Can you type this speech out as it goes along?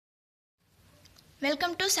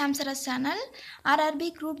Welcome to Samsara's channel. RRB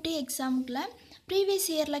Group D examக்குல previous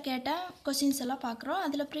yearல கேட்ட questions எல்லாம் பார்க்குறோம்.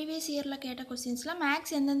 அதில் previous yearல கேட்ட questionsல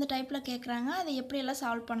மேக்ஸ் எந்தெந்த டைப்பில் கேட்குறாங்க, அதை எப்படியெல்லாம்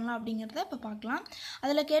சால்வ் பண்ணலாம் அப்படிங்கிறத இப்போ பார்க்கலாம்.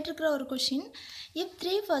 அதில் கேட்டிருக்கிற ஒரு question, if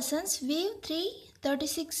 3 persons weave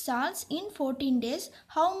 336 shawls in 14 days,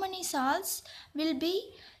 how many shawls will be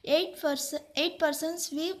 8 persons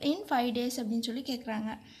weave in 5 days அப்படின்னு சொல்லி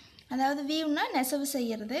கேட்குறாங்க. அதாவது வீவ்னா நெசவு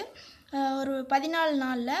செய்கிறது. ஒரு 14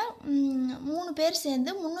 நாளில் 3 பேர்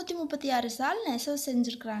சேர்ந்து 336 சால் நெசவு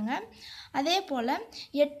செஞ்சுருக்குறாங்க. அதே போல்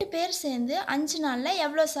 8 பேர் சேர்ந்து 5 நாளில்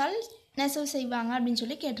எவ்வளோ சால் நெசவு செய்வாங்க அப்படின்னு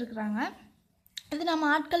சொல்லி கேட்டிருக்குறாங்க. இது நம்ம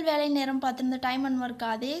ஆட்கள் வேலை நேரம் பார்த்துருந்த டைம் அண்ட் ஒர்க்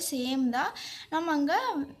அதே சேம் தான். நம்ம அங்கே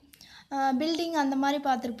பில்டிங் அந்த மாதிரி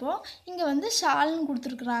பார்த்துருப்போம். இங்கே வந்து ஷால்னு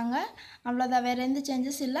கொடுத்துருக்குறாங்க. அவ்வளோதான், வேறு எந்த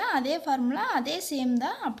சேஞ்சஸ் இல்லை. அதே ஃபார்முலா அதே சேம்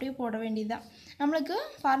தான், அப்படியே போட வேண்டியதுதான். நம்மளுக்கு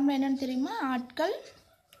ஃபார்முலா என்னென்னு தெரியுமா? ஆட்கள்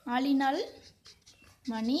ஆளினால்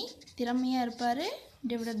மணி திறமையாக இருப்பார்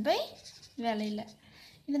டிவைடட் பை வேலையில்.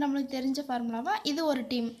 இது நம்மளுக்கு தெரிஞ்ச ஃபார்முலாவா? இது ஒரு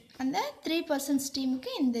டீம், அந்த 3 persons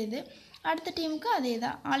டீமுக்கு இந்த இது. அடுத்த டீமுக்கு அதே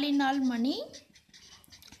தான், ஆளினால் மணி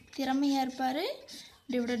திறமையாக இருப்பார்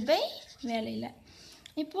டிவைடட் பை வேலையில்.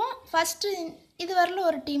 இப்போது ஃபஸ்ட்டு இது வரல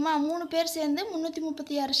ஒரு டீமாக 3 பேர் சேர்ந்து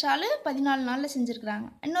 336 ஷாலு 14 நாளில் செஞ்சுருக்குறாங்க.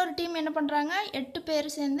 இன்னொரு டீம் என்ன பண்ணுறாங்க, 8 பேர்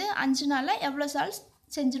சேர்ந்து 5 நாளில் எவ்வளோ சால்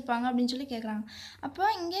செஞ்சுருப்பாங்க அப்படின்னு சொல்லி கேட்குறாங்க. அப்போ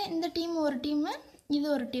இங்கே இந்த டீம் ஒரு டீமு, இது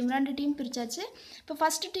ஒரு டீம், 2 டீம் பிரித்தாச்சு. இப்போ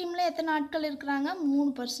ஃபஸ்ட்டு டீமில் எத்தனை ஆட்கள் இருக்கிறாங்க? 3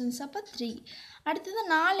 persons, அப்போ 3. அடுத்தது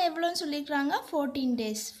நாள் எவ்வளோன்னு சொல்லியிருக்கிறாங்க? 14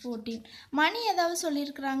 days, 14. மணி ஏதாவது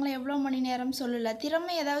சொல்லியிருக்கிறாங்களா? எவ்வளோ மணி நேரம் சொல்லலை.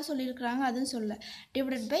 திறமை ஏதாவது சொல்லியிருக்கிறாங்க? அதுவும் சொல்ல.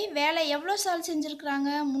 டிவைடட் பை வேலை எவ்வளோ சால் செஞ்சுருக்குறாங்க?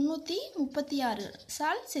 336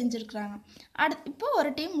 சால் செஞ்சுருக்குறாங்க. இப்போ ஒரு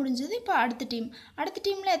டீம் முடிஞ்சது. இப்போ அடுத்த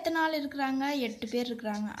டீமில் எத்தனை நாள் இருக்கிறாங்க? 8 பேர்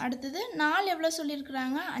இருக்கிறாங்க. அடுத்தது நாள் எவ்வளோ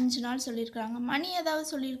சொல்லியிருக்கிறாங்க? 5 நாள் சொல்லியிருக்கிறாங்க. மணி ஏதாவது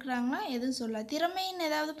சொல்லியிருக்கிறாங்களா? எதுவும் சொல்ல. திறமைன்னு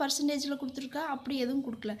ஏதாவது பர்சன்டேஜில் கொடுத்துருக்கா? அப்படி எதுவும்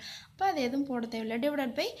கொடுக்கல. அப்போ அது எதுவும் போட தேவையில்லை.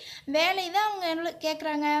 டிவைடட் பை வேலை தான் அவங்க என்ன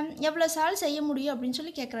கேட்குறாங்க, எவ்வளோ சால் செய்ய முடியும் அப்படின்னு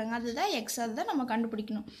சொல்லி கேட்குறாங்க. அதுதான் எக்ஸ், அதுதான் நம்ம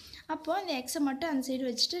கண்டுபிடிக்கணும். அப்போது இந்த எக்ஸை மட்டும் அந்த சைடு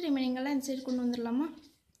வச்சுட்டு ரிமைனிங்கெல்லாம் இந்த சைடு கொண்டு வந்துடலாமா?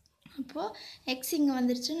 அப்போது எக்ஸ் இங்கே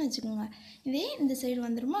வந்துருச்சுன்னு வச்சுக்கோங்க, இதே இந்த சைடு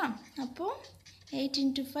வந்துடுமா? அப்போது 8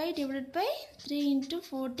 × 5 டிவைடட் பை 3 ×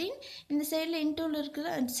 14. இந்த சைடில் இன்டூவில்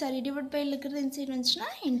இருக்கிற டிவைட் பையில் இருக்கிறது இந்த சைடு வந்துச்சுன்னா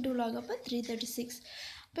இன்டூவில் ஆகும். அப்போ 336.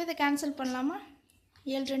 இப்போ இதை கேன்சல் பண்ணலாமா?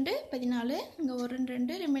 7 2 14, இங்கே 1 2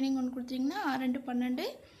 2, ரிமைனிங் 1 கொடுத்தீங்கன்னா 6 2 12,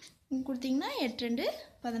 இங்கே கொடுத்தீங்கன்னா 8 2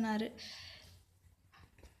 16.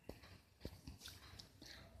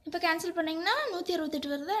 இப்போ கேன்சல் பண்ணிங்கன்னா 168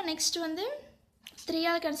 வருது. நெக்ஸ்ட் வந்து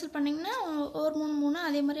 3ஆல் கேன்சல் பண்ணிங்கன்னா 1 3 3,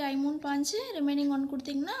 அதே மாதிரி I 3 5, ரிமைனிங் 1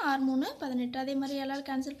 கொடுத்தீங்கன்னா 6 3 18. அதே மாதிரி எல்லாரும்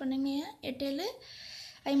கேன்சல் பண்ணிங்கன்னா 8 7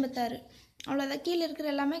 56. அவ்வளோதான். கீழே இருக்கிற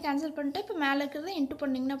எல்லாமே கேன்சல் பண்ணிட்டு இப்போ மேலே இருக்கிறத இன்ட்டு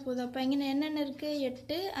பண்ணிங்கன்னா போதும். அப்போ இங்கே என்னென்ன இருக்குது?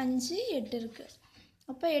 8 5 8 இருக்குது.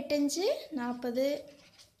 அப்போ 8 5 40,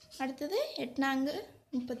 அடுத்தது 8 4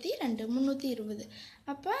 32, 320.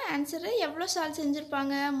 அப்போ ஆன்சரு எவ்வளோ ஷால்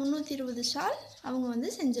செஞ்சுருப்பாங்க? 320 ஷால் அவங்க வந்து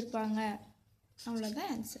செஞ்சுருப்பாங்க.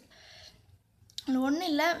 அவ்வளோதான் ஆன்சர். ஒன்றும்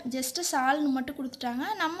இல்லை, ஜஸ்ட்டு ஷால்னு மட்டும் கொடுத்துட்டாங்க.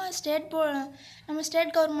 நம்ம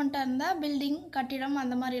ஸ்டேட் கவர்மெண்ட்டாக இருந்தால் பில்டிங் கட்டிடம்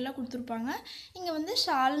அந்த மாதிரியெல்லாம் கொடுத்துருப்பாங்க. இங்கே வந்து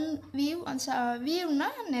ஷால் வீவ்னா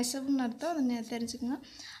நெசவுன்னு அர்த்தம், அதை தெரிஞ்சுக்கோங்க.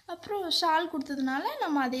 அப்புறம் ஷால் கொடுத்ததுனால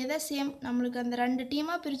நம்ம அதே தான் சேம், நம்மளுக்கு அந்த 2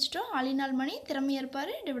 டீமாக பிரிச்சுட்டோம். ஆளினால் மணி திறமையாக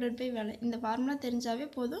இருப்பார் டிவைடட் பை வேலை. இந்த ஃபார்முலா தெரிஞ்சாவே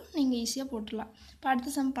போதும், நீங்கள் ஈஸியாக போட்டுடலாம். இப்போ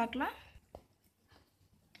அடுத்த சம் பார்க்கலாம்.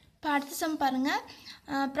 இப்போ அடுத்த சம் பாருங்கள்.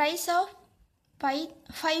 Price of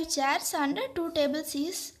 5 chairs and 2 tables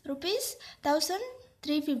is rupees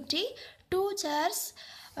 1350. 2 chairs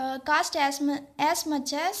cost as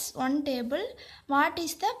much as 1 table. What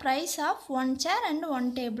is the price of 1 chair and 1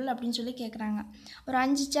 table அப்படின்னு சொல்லி கேட்குறாங்க. ஒரு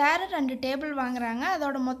 5 சேர் 2 டேபிள் வாங்குறாங்க.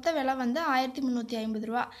 அதோட மொத்த விலை வந்து 1350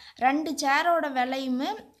 ரூபா. 2 சேரோட விலையுமே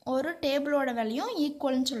ஒரு டேபிளோட விலையும்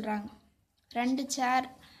ஈக்குவல்னு சொல்கிறாங்க. 2 சேர்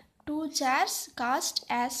 2 chairs cost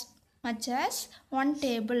as much as 1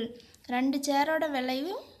 table. 2 சேரோட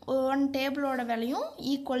விலையும் 1 டேபிளோட விலையும்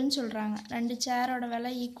ஈக்குவல்னு சொல்கிறாங்க. 2 சேரோட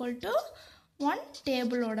விலை ஈக்குவல் டு 1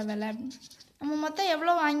 டேபிளோட விலை. நம்ம மொத்தம்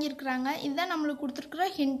எவ்வளோ வாங்கியிருக்கிறாங்க, இதுதான் நம்மளுக்கு கொடுத்துருக்குற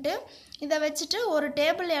ஹிண்ட்டு. இதை வச்சுட்டு ஒரு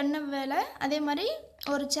டேபிள் என்ன விலை, அதே மாதிரி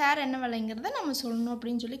ஒரு சேர் என்ன விலைங்கிறத நம்ம சொல்லணும்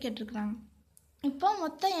அப்படின்னு சொல்லி கேட்டிருக்கிறாங்க. இப்போ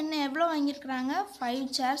மொத்தம் என்ன எவ்வளோ வாங்கியிருக்கிறாங்க? 5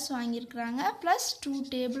 சேர்ஸ் வாங்கியிருக்கிறாங்க ப்ளஸ் 2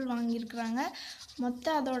 டேபிள் வாங்கியிருக்கிறாங்க.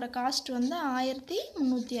 மொத்தம் அதோட காஸ்ட் வந்து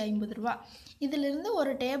 1350 ரூபா. இதிலிருந்து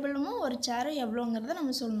ஒரு டேபிளும் ஒரு சேரும் எவ்வளோங்கிறத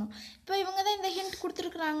நம்ம சொல்லணும். இப்போ இவங்க தான் இந்த ஹிண்ட்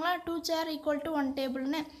கொடுத்துருக்குறாங்களா, 2 சேர் ஈக்குவல் டு 1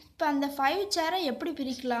 டேபிள்னு. இப்போ அந்த 5 சேரை எப்படி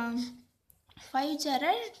பிரிக்கலாம்? 5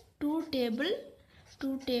 சேரை 2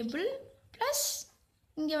 டேபிள் ப்ளஸ்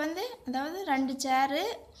இங்கே வந்து அதாவது 2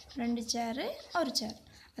 சேரு ஒரு சேர்,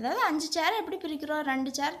 அதாவது 5 சேர் எப்படி பிரிக்கிறோம்,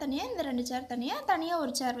 2 சேர் தனியாக, இந்த 2 சேர் தனியாக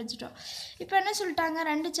ஒரு சேர் வச்சுட்டோம். இப்போ என்ன சொல்லிட்டாங்க,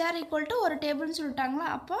 2 சேர் ஈக்குவல் டு ஒரு டேபிள்னு சொல்லிட்டாங்களா.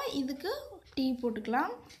 அப்போ இதுக்கு டீ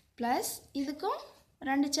போட்டுக்கலாம், ப்ளஸ் இதுக்கும்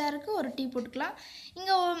 2 சேருக்கு ஒரு டீ போட்டுக்கலாம்.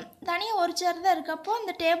 இங்கே தனியாக ஒரு சேர் தான் இருக்குது. அப்போ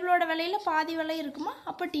இந்த டேபிளோட விலையில் பாதி விலை இருக்குமா,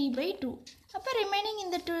 அப்போ T/2. அப்போ ரிமைனிங்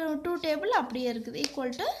இந்த டூ டேபிள் அப்படியே இருக்குது,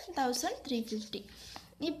 ஈக்குவல் டு 1350.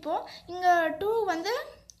 இப்போது இங்கே 2 வந்து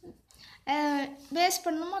பேஸ்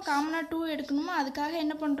பண்ணணுமா, காமனாக 2 எடுக்கணுமா, அதுக்காக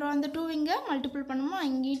என்ன பண்ணுறோம், அந்த 2 இங்கே மல்டிபிள் பண்ணுமா,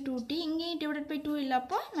 இங்கேயும் 2t, இங்கேயும் /2 இல்லை,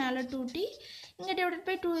 அப்போ மேலே 2t, இங்கே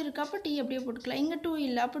 /2 இருக்குது, அப்போ t அப்படியே போட்டுக்கலாம். இங்கே 2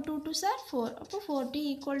 இல்லை, அப்போ 2 2 சார் 4, அப்போ 4t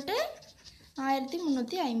ஈக்குவல் டு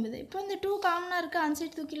 1350. இப்போ இந்த 2 காமனாக இருக்குது,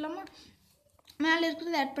 ஆன்சைட் தூக்கிடலாமா, மேலே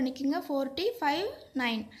இருக்கிறது ஆட் பண்ணிக்கோங்க. 4t 5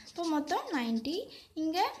 9, இப்போ மொத்தம் 90.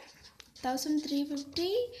 இங்கே 1350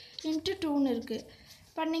 × 2ன்னு இருக்குது,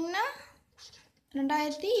 பண்ணிங்கன்னா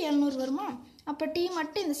 2700 வருமா. அப்போ டீ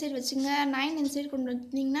மட்டும் இந்த சைடு வச்சுங்க, 9 இந்த சைடு கொண்டு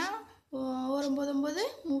வந்தீங்கன்னா 9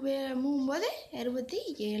 9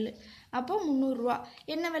 67, அப்போ 300 ரூபா.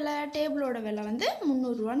 என்ன விலை, டேபிளோட விலை வந்து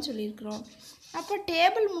 300 ரூபான்னு சொல்லியிருக்கிறோம். அப்போ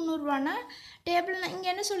டேபிள் 300 ரூபானா, டேபிள் இங்கே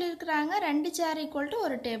என்ன சொல்லியிருக்கிறாங்க, 2 சேர் ஈக்குவல் டு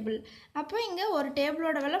ஒரு டேபிள். அப்போ இங்கே ஒரு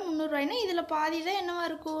டேபிளோட விலை 300 ரூபாய்னா இதில் பாதி தான் என்னவா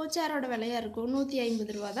இருக்கும், சேரோட விலையாக இருக்கும்,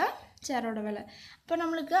 150 ரூபா தான் சேரோட விலை. இப்போ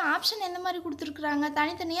நம்மளுக்கு ஆப்ஷன் எந்த மாதிரி கொடுத்துருக்குறாங்க,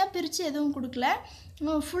 தனித்தனியாக பிரித்து எதுவும் கொடுக்கல,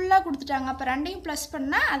 ஃபுல்லாக கொடுத்துட்டாங்க. அப்போ ரெண்டையும் ப்ளஸ்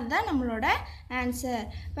பண்ணால் அதுதான் நம்மளோட ஆன்சர்.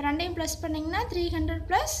 இப்போ ரெண்டையும் ப்ளஸ் பண்ணிங்கன்னா 300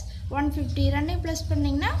 + 150, ரெண்டையும் ப்ளஸ்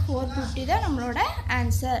பண்ணிங்கன்னா 450 தான் நம்மளோட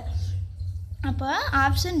ஆன்சர். அப்போ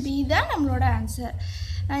ஆப்ஷன் பி தான் நம்மளோட ஆன்சர்.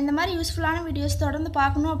 இந்த மாதிரி யூஸ்ஃபுல்லான வீடியோஸ் தொடர்ந்து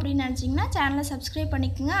பார்க்கணும் அப்படின்னு நினச்சிங்கன்னா சேனலை சப்ஸ்கிரைப்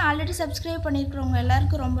பண்ணிக்கோங்க. ஆல்ரெடி சப்ஸ்கிரைப் பண்ணியிருக்கிறவங்க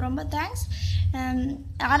எல்லாருக்கும் ரொம்ப ரொம்ப தேங்க்ஸ்.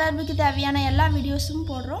 RRBக்கு தேவையான எல்லா வீடியோஸும்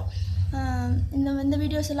போடுறோம். இந்த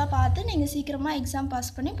வீடியோஸ் எல்லாம் பார்த்து நீங்கள் சீக்கிரமாக எக்ஸாம்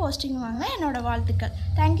பாஸ் பண்ணி போஸ்டிங் வாங்க, என்னோடய வாழ்த்துக்கள்.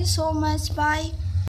 தேங்க்யூ ஸோ மச், பாய்.